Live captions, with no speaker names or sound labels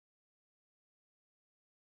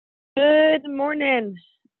Good morning,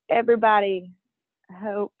 everybody. I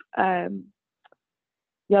hope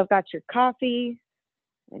y'all got your coffee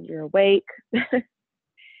and you're awake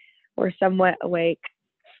or somewhat awake.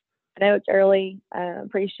 I know it's early.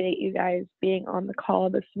 Appreciate you guys being on the call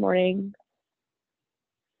this morning.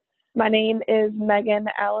 My name is Megan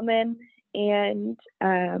Alleman, and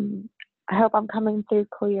I hope I'm coming through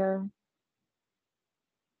clear.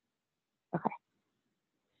 Okay,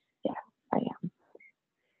 yeah, I am.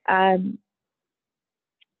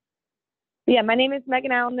 My name is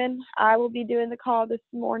Megan Alleman. I will be doing the call this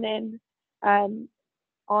morning on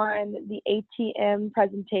the ATM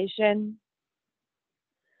presentation.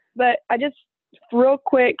 But I just real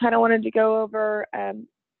quick kind of wanted to go over a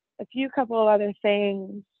couple of other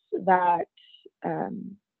things that I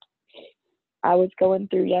was going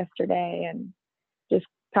through yesterday and just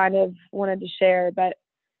kind of wanted to share. But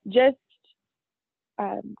just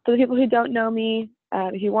for the people who don't know me,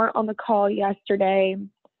 if you weren't on the call yesterday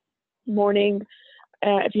morning,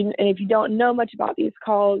 if you don't know much about these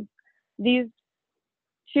calls, these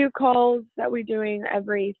two calls that we're doing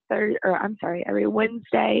every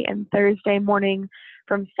Wednesday and Thursday morning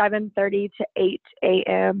from 7:30 to 8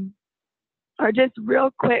 a.m. are just real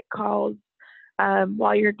quick calls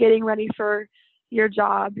while you're getting ready for your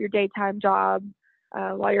job, your daytime job,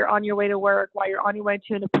 while you're on your way to work, while you're on your way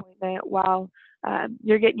to an appointment, while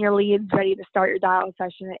you're getting your leads ready to start your dial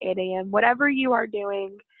session at 8 a.m. Whatever you are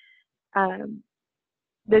doing,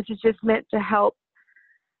 this is just meant to help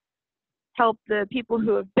the people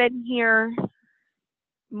who have been here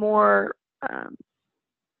more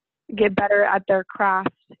get better at their craft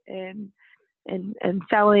and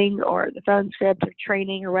selling, or the phone script, or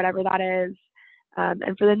training, or whatever that is,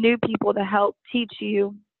 and for the new people to help teach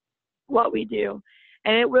you what we do.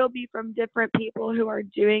 And it will be from different people who are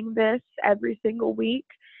doing this every single week.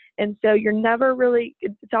 And so you're never really,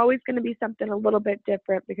 it's always going to be something a little bit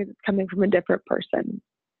different because it's coming from a different person.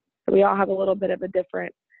 So we all have a little bit of a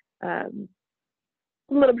different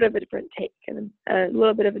take and a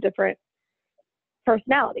little bit of a different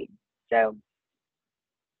personality. So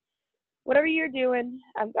whatever you're doing,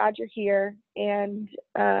 I'm glad you're here. And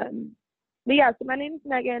so my name is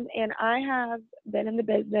Megan, and I have been in the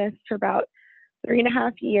business for about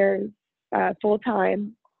 3.5 years full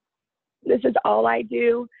time. This is all I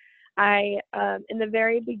do. In the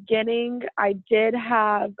very beginning, I did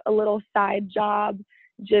have a little side job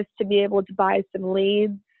just to be able to buy some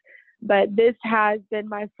leads. But this has been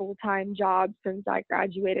my full-time job since I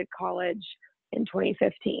graduated college in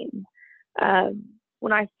 2015.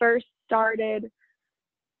 When I first started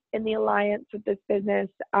in the Alliance with this business,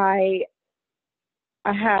 I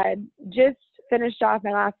had just finished off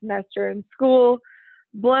my last semester in school,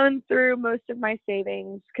 blown through most of my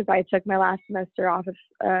savings because I took my last semester off of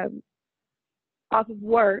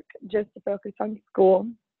work just to focus on school.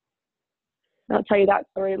 And I'll tell you that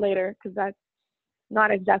story later because that's not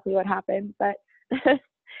exactly what happened, but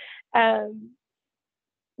I'd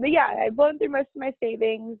blown through most of my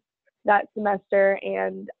savings that semester,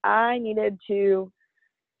 and I needed to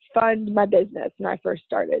fund my business when I first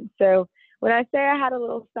started. So when I say I had a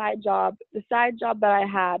little side job, the side job that I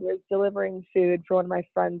had was delivering food for one of my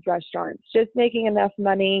friends' restaurants, just making enough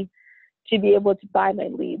money to be able to buy my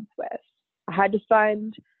leads with. I had to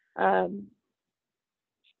fund the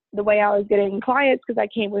way I was getting clients because I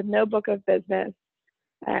came with no book of business.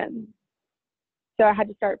 So I had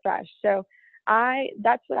to start fresh. So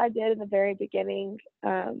that's what I did in the very beginning.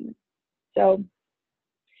 So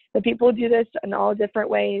the people do this in all different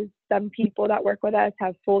ways. Some people that work with us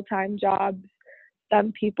have full-time jobs.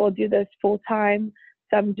 Some people do this full-time.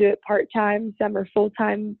 Some do it part-time. Some are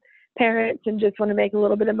full-time parents and just want to make a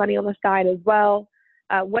little bit of money on the side as well.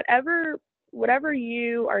 Whatever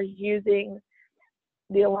you are using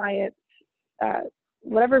the Alliance,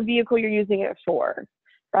 whatever vehicle you're using it for,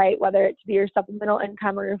 right? Whether it be your supplemental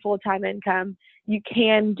income or your full-time income, you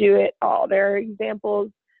can do it all. There are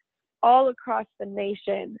examples all across the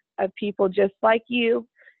nation of people just like you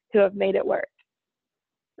who have made it work.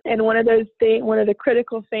 And one of the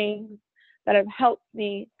critical things that have helped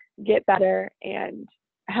me get better and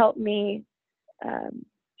helped me to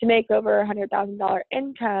make over $100,000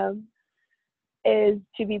 income is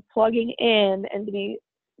to be plugging in and to be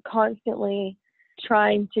constantly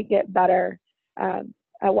trying to get better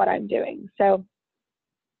at what I'm doing. So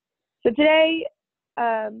today,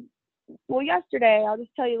 yesterday, I'll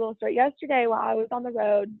just tell you a little story. Yesterday, while I was on the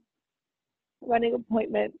road running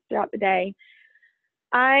appointments throughout the day,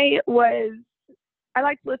 I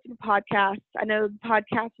like to listen to podcasts. I know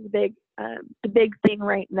podcasts is the big thing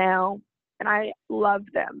right now, and I love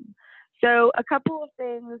them. So a couple of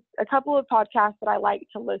podcasts that I like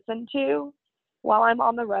to listen to while I'm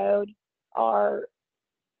on the road are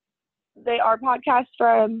podcasts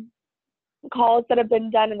from calls that have been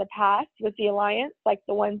done in the past with the Alliance, like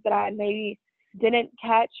the ones that I maybe didn't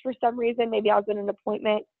catch for some reason. Maybe I was in an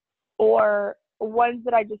appointment, or ones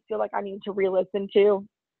that I just feel like I need to re-listen to.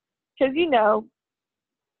 Because,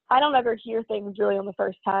 I don't ever hear things really on the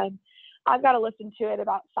first time. I've got to listen to it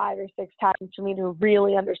about 5 or 6 times for me to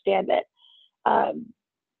really understand it, and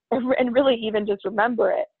really even just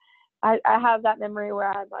remember it. I have that memory where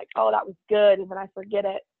I'm like, oh, that was good, and then I forget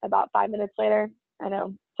it about 5 minutes later. I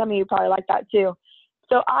know some of you probably like that too.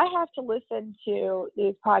 So I have to listen to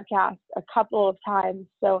these podcasts a couple of times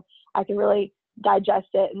so I can really digest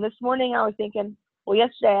it. And this morning I was thinking, well,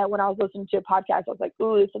 yesterday when I was listening to a podcast, I was like,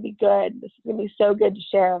 ooh, this will be good. This is going to be so good to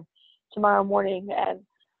share tomorrow morning. And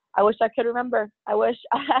I wish I could remember. I wish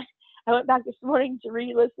I went back this morning to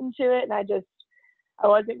re-listen to it, and I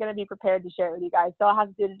wasn't going to be prepared to share it with you guys. So I'll have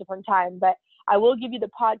to do it at a different time. But I will give you the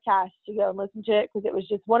podcast to go and listen to it, because it was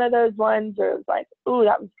just one of those ones where it was like, ooh,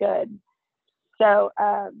 that was good. So,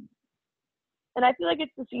 and I feel like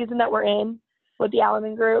it's the season that we're in with the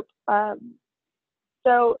Alleman Group.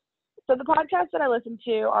 So the podcasts that I listen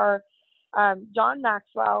to are John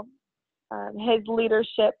Maxwell, his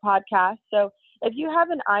leadership podcast. So if you have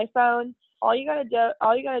an iPhone, all you gotta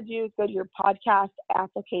do is go to your podcast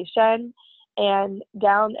application and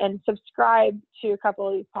subscribe to a couple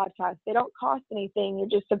of these podcasts. They don't cost anything. You're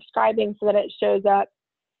just subscribing so that it shows up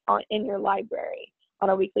in your library on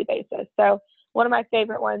a weekly basis. So one of my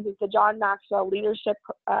favorite ones is the John Maxwell Leadership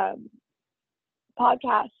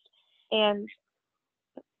podcast. And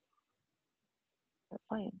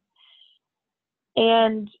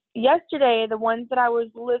yesterday, the ones that I was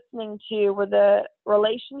listening to were the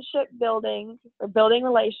relationship building, or building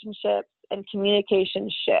relationships, and communication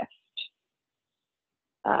shift.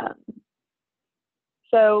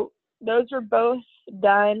 So those were both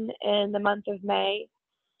done in the month of May.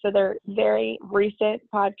 So they're very recent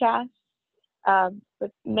podcasts.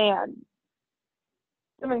 But man,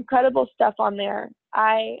 some incredible stuff on there.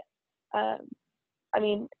 I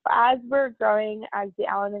mean, as we're growing as the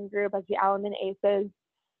Alleman Group, as the Alleman Aces,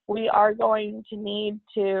 we are going to need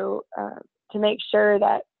to make sure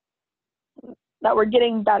that we're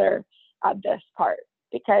getting better at this part,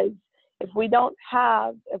 because if we're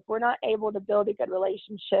not able to build a good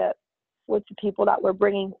relationship with the people that we're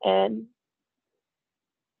bringing in,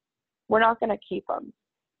 we're not going to keep them.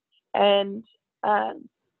 And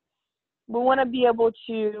we want to be able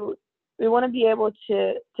to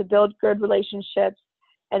build good relationships,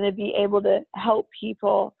 and to be able to help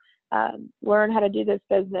people learn how to do this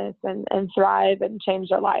business and thrive and change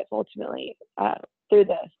their life ultimately through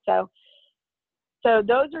this. So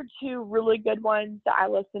those are 2 really good ones that I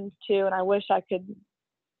listened to, and I wish I could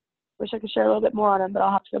share a little bit more on them, but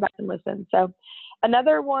I'll have to go back and listen. So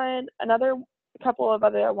another couple of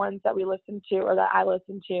other ones that we listen to, or that I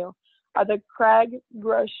listen to, are the Craig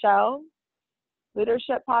Groeschel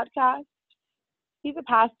Leadership Podcast. He's a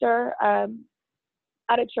pastor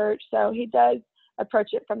at a church, so he does approach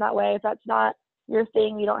it from that way. If that's not your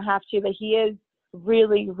thing, you don't have to, but he is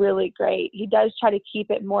really, really great. He does try to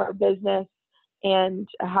keep it more business and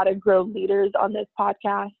how to grow leaders on this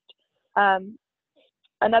podcast.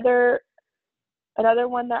 Another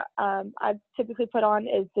one that I typically put on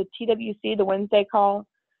is the TWC, the Wednesday call,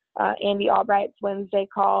 Andy Albright's Wednesday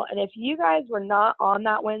call. And if you guys were not on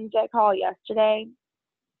that Wednesday call yesterday,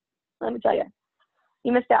 let me tell you,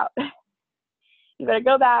 you missed out. You better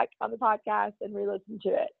go back on the podcast and re-listen to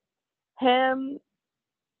it.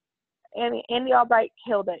 Andy Albright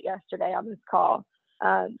killed it yesterday on this call,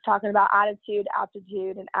 talking about attitude,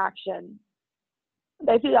 aptitude, and action.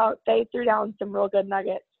 They threw down some real good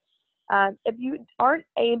nuggets. If you aren't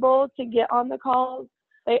able to get on the calls,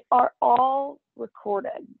 they are all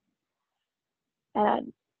recorded.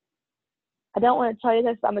 And I don't want to tell you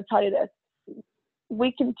this, but I'm going to tell you this.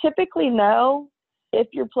 We can typically know if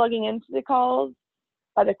you're plugging into the calls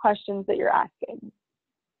by the questions that you're asking.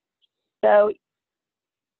 So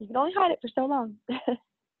you can only hide it for so long.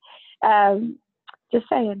 Just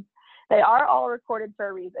saying. They are all recorded for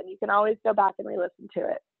a reason. You can always go back and re-listen to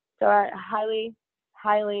it. So I highly,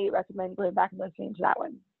 highly recommend going back and listening to that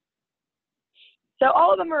one. So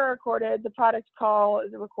all of them are recorded. The product call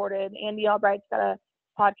is recorded. Andy Albright's got a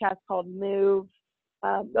podcast called Move.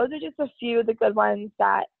 Those are just a few of the good ones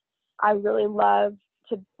that I really love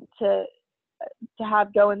to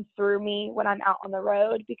have going through me when I'm out on the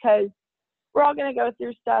road, because we're all going to go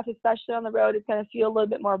through stuff, especially on the road. It's going to feel a little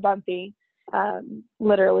bit more bumpy,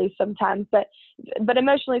 literally sometimes, but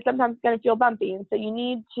emotionally sometimes it's going to feel bumpy. And so you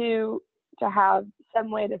need to to have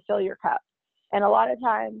some way to fill your cup. And a lot of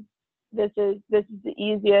times this is the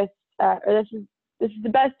easiest, or this is the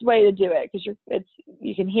best way to do it, because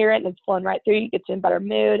you can hear it and it's flowing right through. You get in better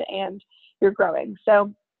mood and you're growing.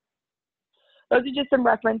 So those are just some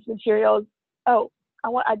reference materials. Oh,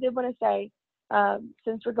 I did want to say,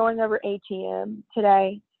 since we're going over ATM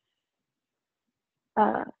today,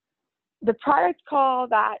 the product call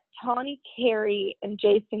that Tawny Carey and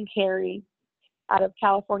Jason Carey out of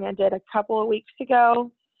California did a couple of weeks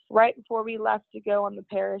ago, right before we left to go on the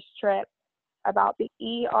Paris trip, about the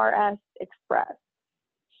ERS Express.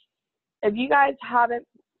 If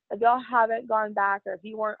y'all haven't gone back, or if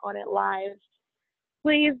you weren't on it live,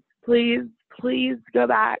 please go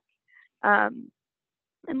back and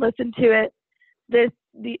listen to it. This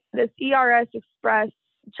ERS Express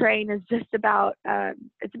train is just about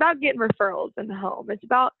it's about getting referrals in the home. It's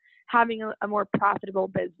about having a more profitable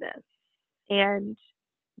business, and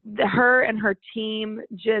her and her team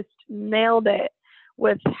just nailed it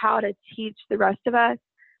with how to teach the rest of us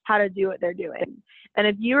how to do what they're doing. And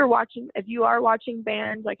if you are watching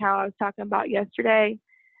bands, like how I was talking about yesterday,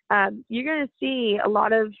 you're going to see a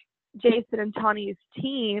lot of Jason and Tawny's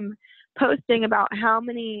team posting about how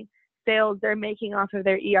many sales they're making off of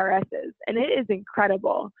their ERSs. And it is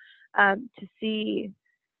incredible to see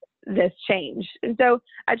this change. And so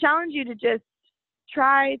I challenge you to just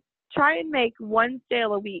try and make one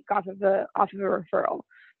sale a week off of a referral.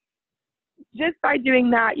 Just by doing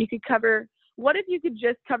that, you could cover, what if you could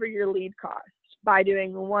just cover your lead cost by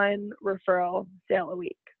doing one referral sale a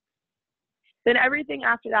week? Then everything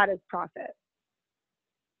after that is profit,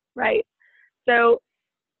 right? So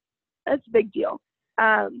that's a big deal.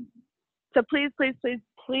 So please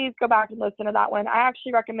go back and listen to that one. I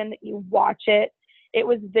actually recommend that you watch it. It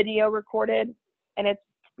was video recorded, and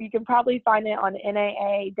you can probably find it on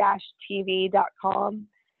naa-tv.com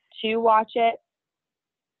to watch it.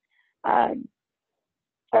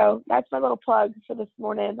 So that's my little plug for this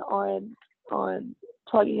morning on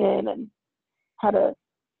plugging in and how to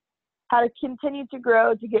continue to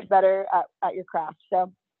grow to get better at your craft. So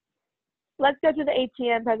let's go to the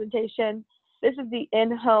ATM presentation. This is the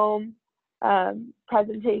in-home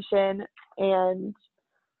presentation, and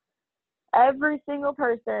every single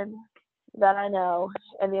person that I know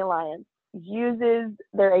in the Alliance uses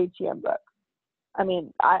their ATM book. I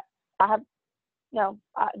mean,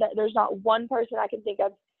 there's not one person I can think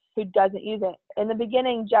of who doesn't use it. In the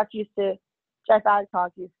beginning, Jeff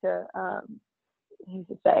Adcock used to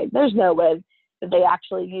say, there's no way that they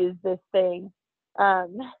actually use this thing.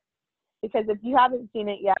 Because if you haven't seen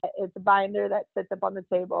it yet, it's a binder that sits up on the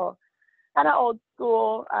table. Kind of old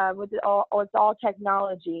school, it's all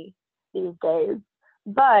technology these days.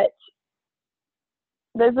 But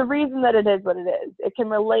there's a reason that it is what it is. It can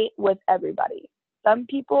relate with everybody. Some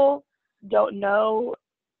people don't know,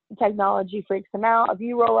 technology freaks them out. If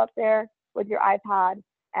you roll up there with your iPad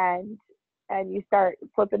and you start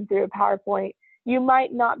flipping through a PowerPoint, you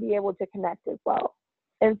might not be able to connect as well.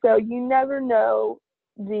 And so you never know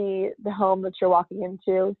the home that you're walking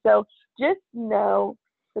into. So just know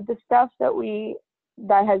that the stuff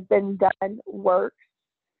that has been done works,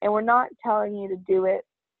 and we're not telling you to do it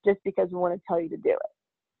just because we want to tell you to do it.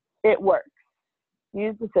 It works.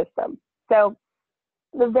 Use the system. So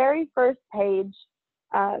the very first page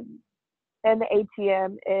in the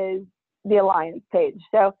ATM is the Alliance page.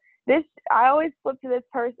 So I always flip to this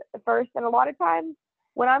first, and a lot of times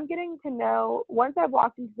when I'm getting to know, once I've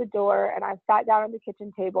walked into the door and I've sat down at the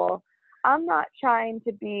kitchen table, I'm not trying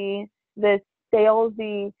to be this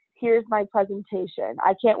salesy, here's my presentation,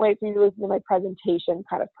 I can't wait for you to listen to my presentation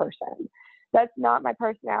kind of person. That's not my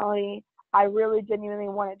personality. I really genuinely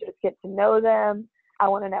want to just get to know them. I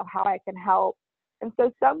want to know how I can help. And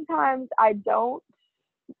so sometimes I don't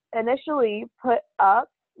initially put up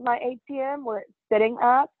my ATM where it's sitting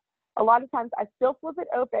up. A lot of times I still flip it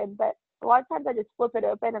open, but a lot of times I just flip it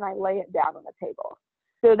open and I lay it down on the table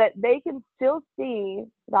so that they can still see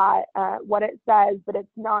that what it says, but it's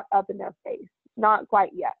not up in their face. Not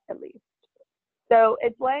quite yet, at least. So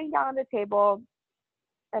it's laying down on the table,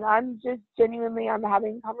 and I'm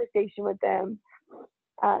having a conversation with them,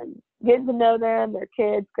 getting to know them, their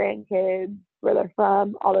kids, grandkids, where they're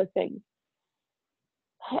from, all those things.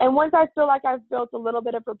 And once I feel like I've built a little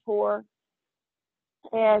bit of rapport,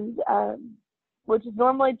 and which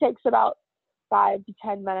normally takes about 5 to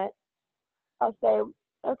 10 minutes, I'll say,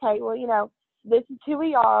 okay, well, this is who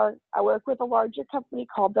we are. I work with a larger company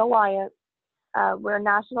called the Alliance. We're a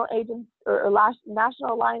national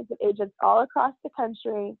national alliance of agents all across the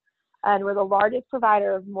country, and we're the largest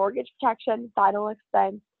provider of mortgage protection, final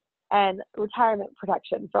expense, and retirement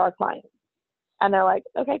protection for our clients. And they're like,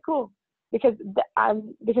 okay, cool. because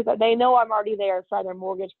they know I'm already there for either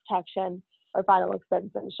mortgage protection or final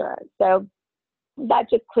expense insurance. So that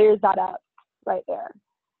just clears that up right there.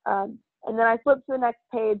 And then I flip to the next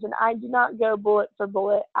page, and I do not go bullet for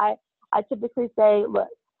bullet. I typically say, look,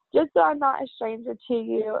 just so I'm not a stranger to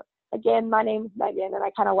you, again, my name's Megan, and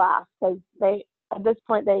I kind of laugh because at this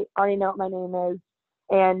point they already know what my name is,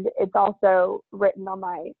 and it's also written on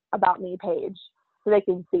my About Me page so they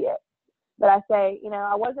can see it. But I say,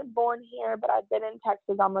 I wasn't born here, but I've been in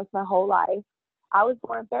Texas almost my whole life. I was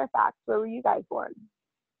born in Fairfax. Where were you guys born?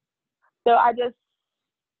 So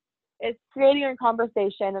it's creating a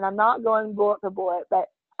conversation, and I'm not going bullet for bullet, but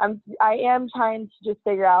I am trying to just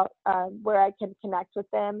figure out where I can connect with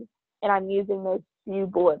them, and I'm using those few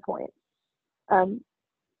bullet points. So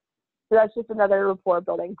that's just another rapport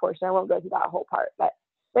building portion. I won't go through that whole part, but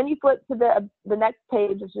then you flip to the next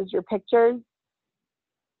page, which is your pictures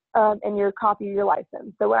and your copy of your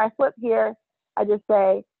license. So when I flip here, I just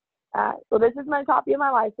say, well, this is my copy of my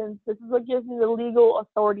license. This is what gives me the legal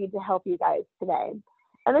authority to help you guys today.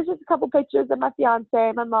 And there's just a couple pictures of my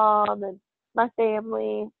fiance, my mom, and my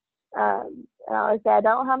family. And I always say, I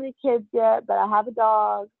don't have any kids yet, but I have a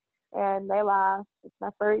dog, and they laugh. It's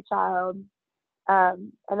my furry child.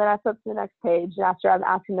 And then I flip to the next page after I'm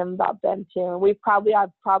asking them about them too. And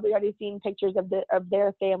I've probably already seen pictures of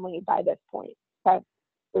their family by this point. Okay,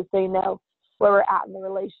 just so you know where we're at in the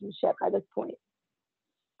relationship by this point.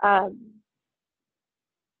 The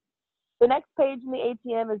next page in the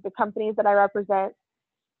ATM is the companies that I represent.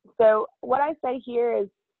 So what I say here is,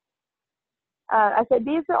 I said,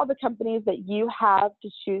 these are all the companies that you have to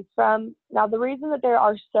choose from. Now, the reason that there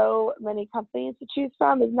are so many companies to choose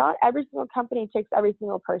from is not every single company takes every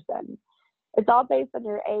single person. It's all based on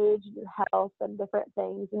your age, your health, and different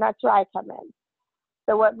things, and that's where I come in.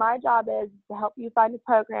 So what my job is to help you find a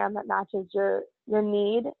program that matches your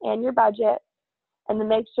need and your budget, and to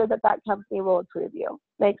make sure that company will approve you.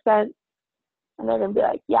 Make sense? And they're going to be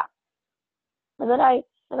like, yeah. And then I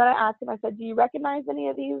asked them, I said, do you recognize any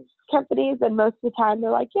of these companies? And most of the time they're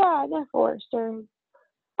like, yeah, I know Forrester,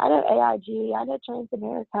 I know AIG, I know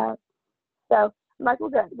Transamerica. So I'm like, well,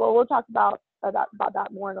 good. Well, we'll talk about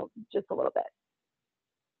that more in just a little bit.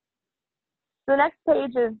 The next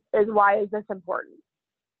page is why is this important?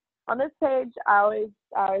 On this page, I always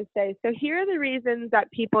say, so here are the reasons that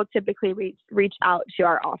people typically reach out to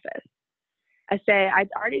our office. I say, I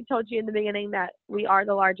already told you in the beginning that we are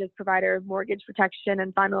the largest provider of mortgage protection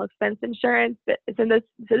and final expense insurance. So this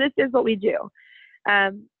is what we do.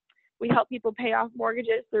 We help people pay off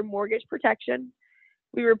mortgages through mortgage protection.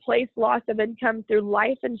 We replace loss of income through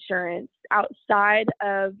life insurance outside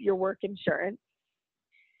of your work insurance.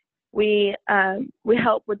 We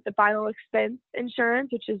help with the final expense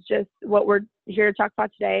insurance, which is just what we're here to talk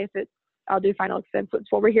about today. I'll do final expense, which is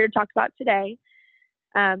what we're here to talk about today.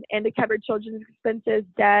 And to cover children's expenses,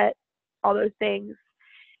 debt, all those things.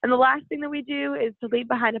 And the last thing that we do is to leave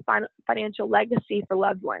behind a financial legacy for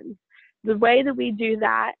loved ones. The way that we do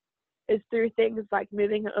that is through things like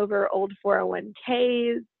moving over old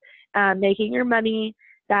 401ks, making your money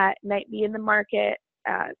that might be in the market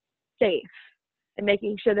safe, and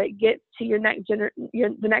making sure that it gets to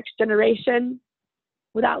the next generation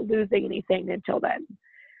without losing anything until then.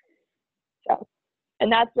 So.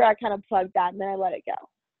 And that's where I kind of plug that, and then I let it go.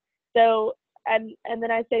 So, and then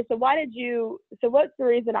I say, so what's the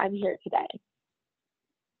reason I'm here today?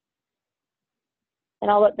 And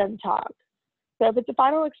I'll let them talk. So if it's a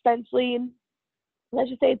final expense lien, let's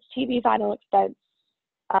just say it's TV final expense,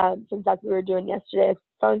 since that's what we were doing yesterday,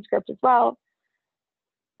 phone script as well.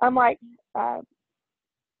 I'm like,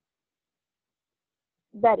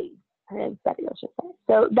 Betty, her name's Betty, let's just say.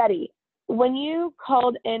 So Betty, when you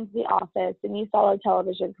called into the office and you saw a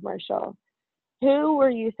television commercial, who were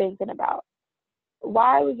you thinking about?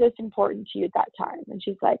 Why was this important to you at that time? And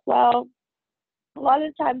she's like, well, a lot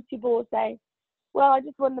of the times people will say, well, I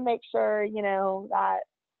just wanted to make sure, that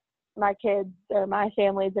my kids or my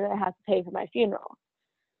family didn't have to pay for my funeral.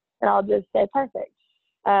 And I'll just say, perfect.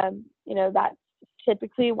 That's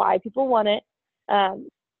typically why people want it.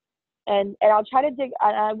 And I'll try to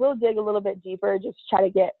I will dig a little bit deeper, just to try to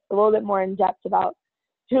get a little bit more in depth about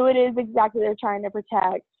who it is exactly they're trying to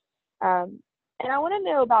protect. And I want to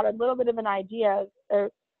know about a little bit of an idea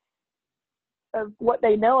of what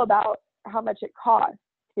they know about how much it costs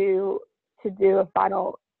to do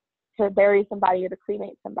to bury somebody or to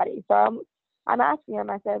cremate somebody. So I'm asking them,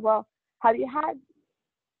 I said, well, have you had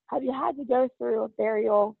to go through a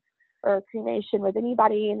burial or a cremation with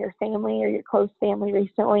anybody in your family or your close family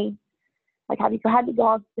recently? Like, have you had to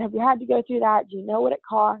go through that? Do you know what it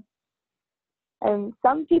costs? And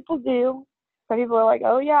some people do. Some people are like,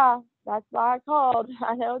 oh yeah, That's why I called.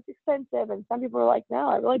 I know it's expensive. And some people are like, no,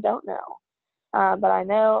 I really don't know. But I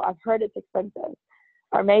know I've heard it's expensive.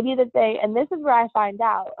 Or maybe that and this is where I find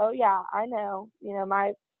out, oh yeah, I know,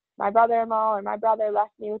 my brother-in-law or my brother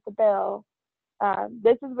left me with the bill.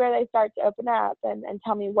 This is where they start to open up and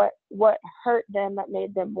tell me what hurt them that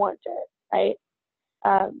made them want it, right?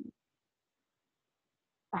 I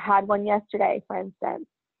had one yesterday, for instance,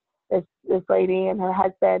 this lady and her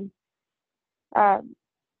husband,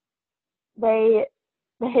 they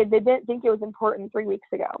didn't think it was important 3 weeks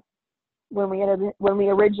ago when we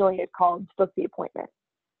originally had called to book the appointment.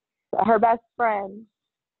 But her best friend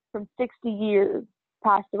from 60 years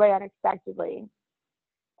passed away unexpectedly,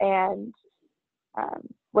 and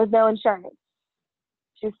with no insurance.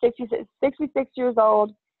 She was 66 years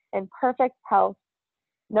old, in perfect health.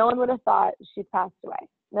 No one would have thought she passed away.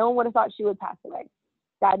 No one would have thought she would pass away.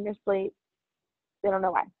 Died in her sleep. They don't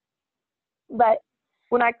know why. But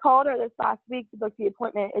when I called her this last week to book the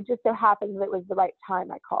appointment, it just so happened that it was the right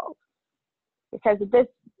time I called. Because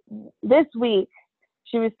this week,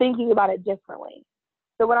 she was thinking about it differently.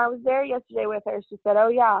 So when I was there yesterday with her, she said, oh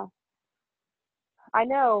yeah, I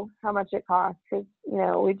know how much it costs because,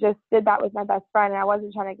 we just did that with my best friend, and I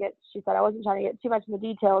wasn't trying to get too much in the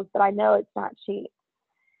details, but I know it's not cheap.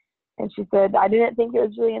 And she said, I didn't think it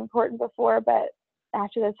was really important before, but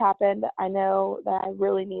after this happened, I know that I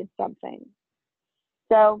really need something.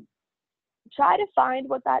 So try to find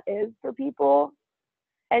what that is for people.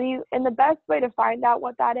 And the best way to find out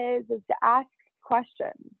what that is to ask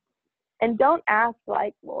questions. And don't ask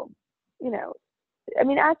like, well,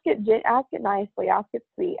 ask it nicely, ask it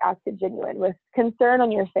sweet, ask it genuine with concern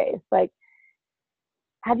on your face. Like,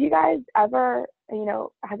 have you guys ever,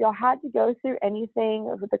 have y'all had to go through anything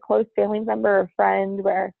with a close family member or friend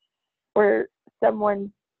where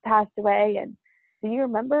someone passed away, and do you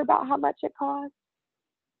remember about how much it cost?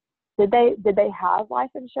 Did they have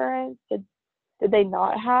life insurance? Did they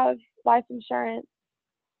not have life insurance?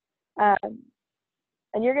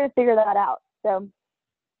 And you're going to figure that out. So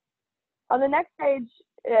on the next page,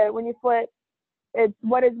 when you flip, it's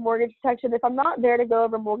what is mortgage protection. If I'm not there to go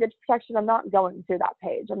over mortgage protection, I'm not going through that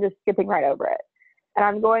page. I'm just skipping right over it. And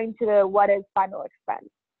I'm going to the what is final expense.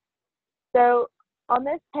 So on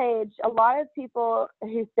this page, a lot of people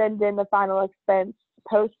who send in the final expense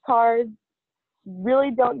postcards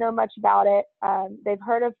really don't know much about it. They've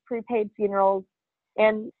heard of prepaid funerals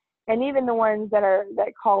and even the ones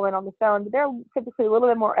that call in on the phone, but they're typically a little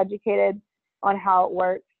bit more educated on how it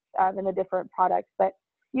works and the different products. But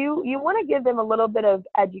you want to give them a little bit of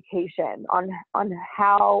education on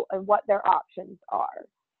how and what their options are.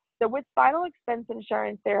 So with final expense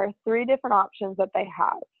insurance, there are 3 different options that they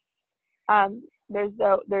have. There's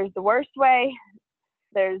the worst way,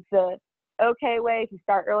 there's the okay way if you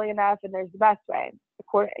start early enough, and there's the best way.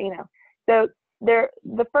 So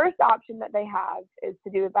the first option that they have is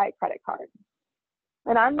to do it by credit card.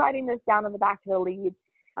 And I'm writing this down on the back of the lead.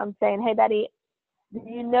 I'm saying, hey, Betty, do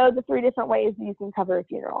you know the 3 different ways that you can cover a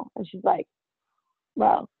funeral? And she's like,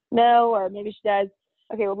 well, no, or maybe she does.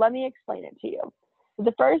 Okay, well, let me explain it to you. So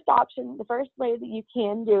the first option, the first way that you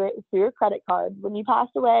can do it is through your credit card. When you pass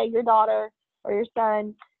away, your daughter or your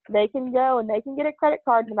son, they can go and they can get a credit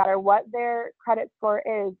card no matter what their credit score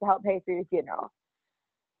is to help pay for your funeral.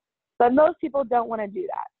 But most people don't want to do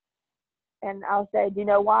that. And I'll say, do you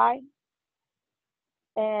know why?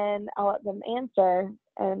 And I'll let them answer.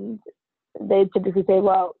 And they typically say,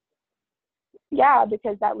 well, yeah,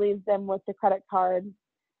 because that leaves them with the credit card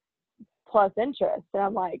plus interest. And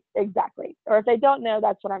I'm like, exactly. Or if they don't know,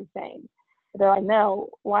 that's what I'm saying. They're like, no,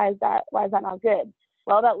 why is that not good?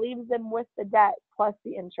 Well, that leaves them with the debt plus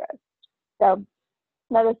the interest. So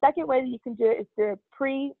now the second way that you can do it is through a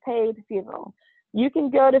prepaid funeral. You can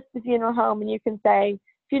go to the funeral home and you can say,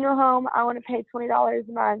 funeral home, I want to pay $20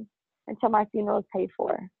 a month until my funeral is paid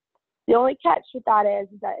for. The only catch with that is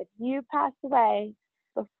that if you pass away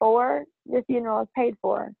before your funeral is paid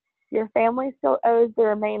for, your family still owes the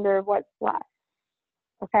remainder of what's left.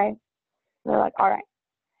 Okay? And they're like, all right.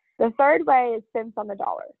 The third way is cents on the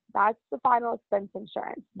dollar. That's the final expense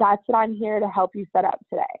insurance. That's what I'm here to help you set up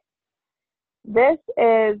today. This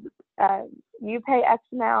is you pay X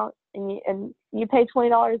amount and you pay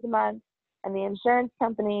 $20 a month, and the insurance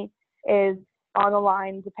company is on the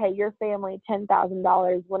line to pay your family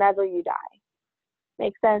 $10,000 whenever you die.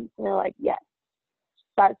 Make sense? And they're like, yes,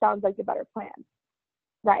 that sounds like a better plan.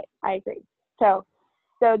 Right, I agree. So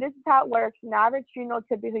this is how it works. An average funeral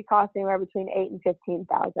typically costs anywhere between $8,000 and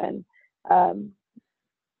 $15,000.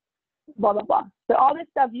 Blah blah blah. So all this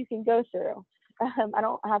stuff you can go through. I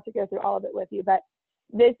don't have to go through all of it with you, but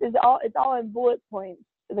this is all. It's all in bullet points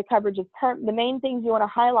the coverage is the main things you want to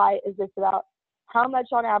highlight is just about how much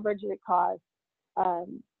on average it costs.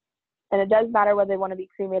 And it does matter whether they want to be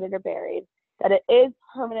cremated or buried, that it is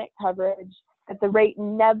permanent coverage, that the rate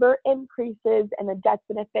never increases and the death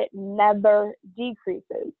benefit never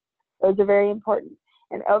decreases. Those are very important.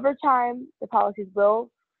 And over time, the policies will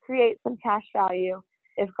create some cash value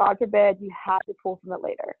if, God forbid, you have to pull from it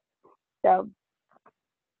later. So,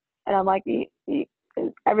 and I'm like, is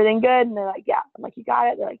everything good? And they're like, yeah. I'm like, you got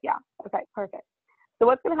it? They're like, yeah. Okay, perfect. So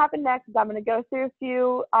what's going to happen next is I'm going to go through a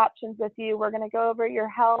few options with you. We're going to go over your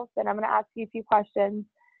health, and I'm going to ask you a few questions.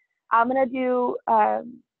 I'm going to go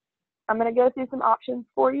through some options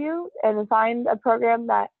for you and find a program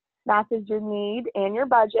that matches your need and your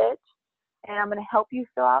budget. And I'm going to help you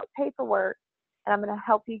fill out paperwork, and I'm going to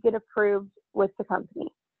help you get approved with the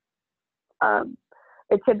company.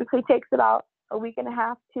 It typically takes about a week and a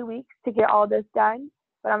half, 2 weeks to get all this done,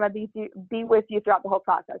 but I'm going to be with you throughout the whole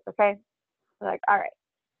process, okay? I'm like, all right.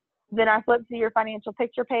 Then I flip to your financial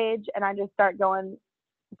picture page, and I just start going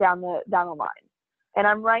down the line. And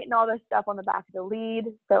I'm writing all this stuff on the back of the lead,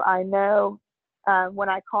 so I know when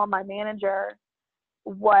I call my manager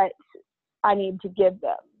what I need to give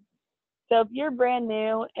them. So if you're brand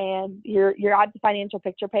new and you're at the financial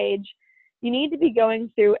picture page, you need to be going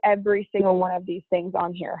through every single one of these things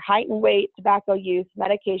on here: height and weight, tobacco use,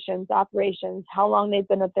 medications, operations, how long they've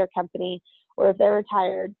been with their company, or if they're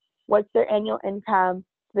retired, what's their annual income,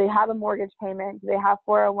 do they have a mortgage payment, do they have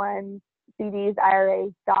 401, CDs,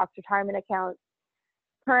 IRAs, stocks, retirement accounts,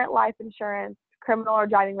 current life insurance, criminal or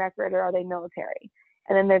driving record, or are they military?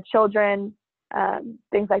 And then their children,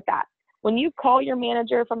 things like that. When you call your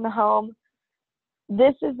manager from the home,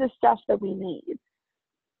 this is the stuff that we need.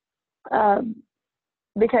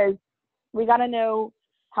 Because we got to know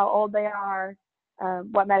how old they are,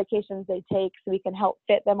 what medications they take, so we can help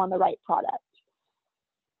fit them on the right product.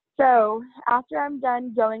 So after I'm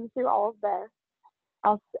done going through all of this,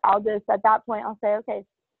 I'll just, at that point, I'll say, okay,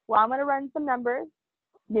 well, I'm going to run some numbers.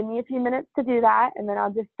 Give me a few minutes to do that, and then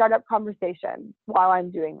I'll just start up conversation while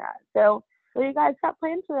I'm doing that. So what do you guys got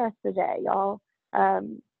planned for the rest of the day? Y'all,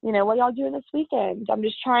 what y'all doing this weekend? I'm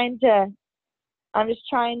just trying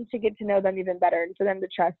to get to know them even better and for them to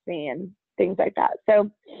trust me and things like that.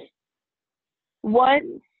 So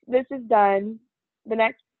once this is done, the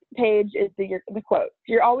next page is the quote.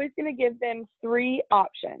 You're always going to give them 3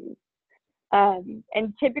 options.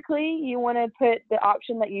 And typically you want to put the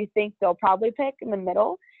option that you think they'll probably pick in the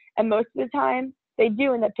middle. And most of the time they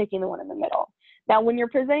do end up picking the one in the middle. Now, when you're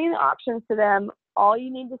presenting the options to them, all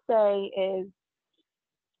you need to say is,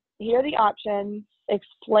 here are the options,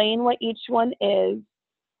 explain what each one is,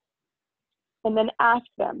 and then ask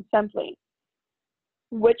them simply,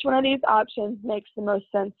 which one of these options makes the most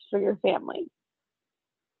sense for your family,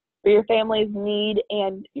 for your family's need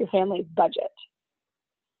and your family's budget?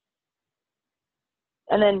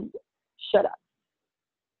 And then shut up.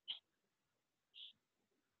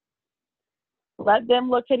 Let them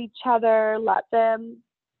look at each other. Let them,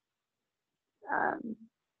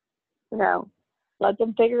 let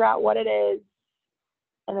them figure out what it is,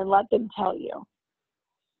 and then let them tell you.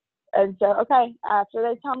 And so, okay, after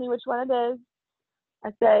they tell me which one it is, I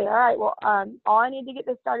say, all right, well, all I need to get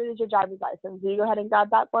this started is your driver's license. Will you go ahead and grab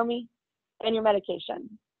that for me? And your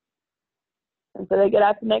medication. And so they get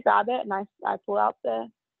up and they grab it, and I pull out the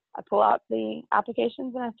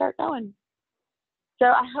applications, and I start going. So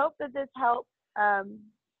I hope that this helps.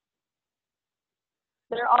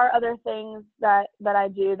 There are other things that I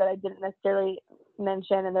do that I didn't necessarily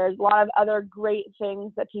mention, and there's a lot of other great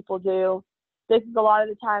things that people do. This is a lot of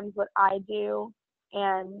the times what I do,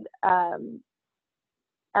 and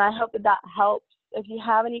I hope that helps. If you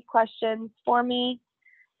have any questions for me,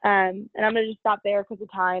 and I'm going to just stop there because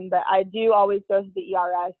of time, but I do always go to the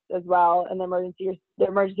ERS as well and the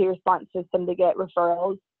emergency response system to get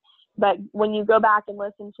referrals. But when you go back and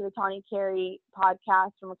listen to the Tawny Carey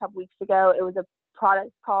podcast from a couple weeks ago, it was a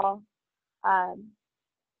product call.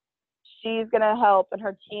 She's going to help, and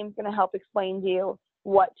her team's going to help explain to you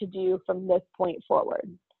what to do from this point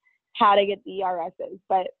forward, how to get the ERSs.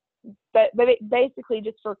 But basically,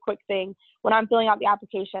 just for a quick thing, when I'm filling out the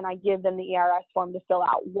application, I give them the ERS form to fill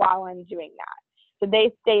out while I'm doing that. So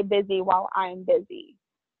they stay busy while I'm busy,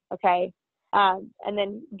 okay? And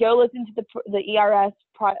then go listen to the ERS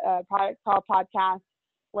product call podcast,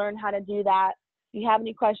 learn how to do that. If you have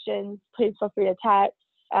any questions, please feel free to text.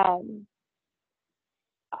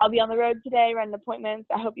 I'll be on the road today running appointments.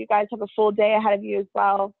 I hope you guys have a full day ahead of you as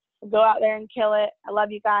well. Go out there and kill it. I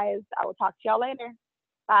love you guys. I will talk to y'all later.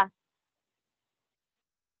 Bye.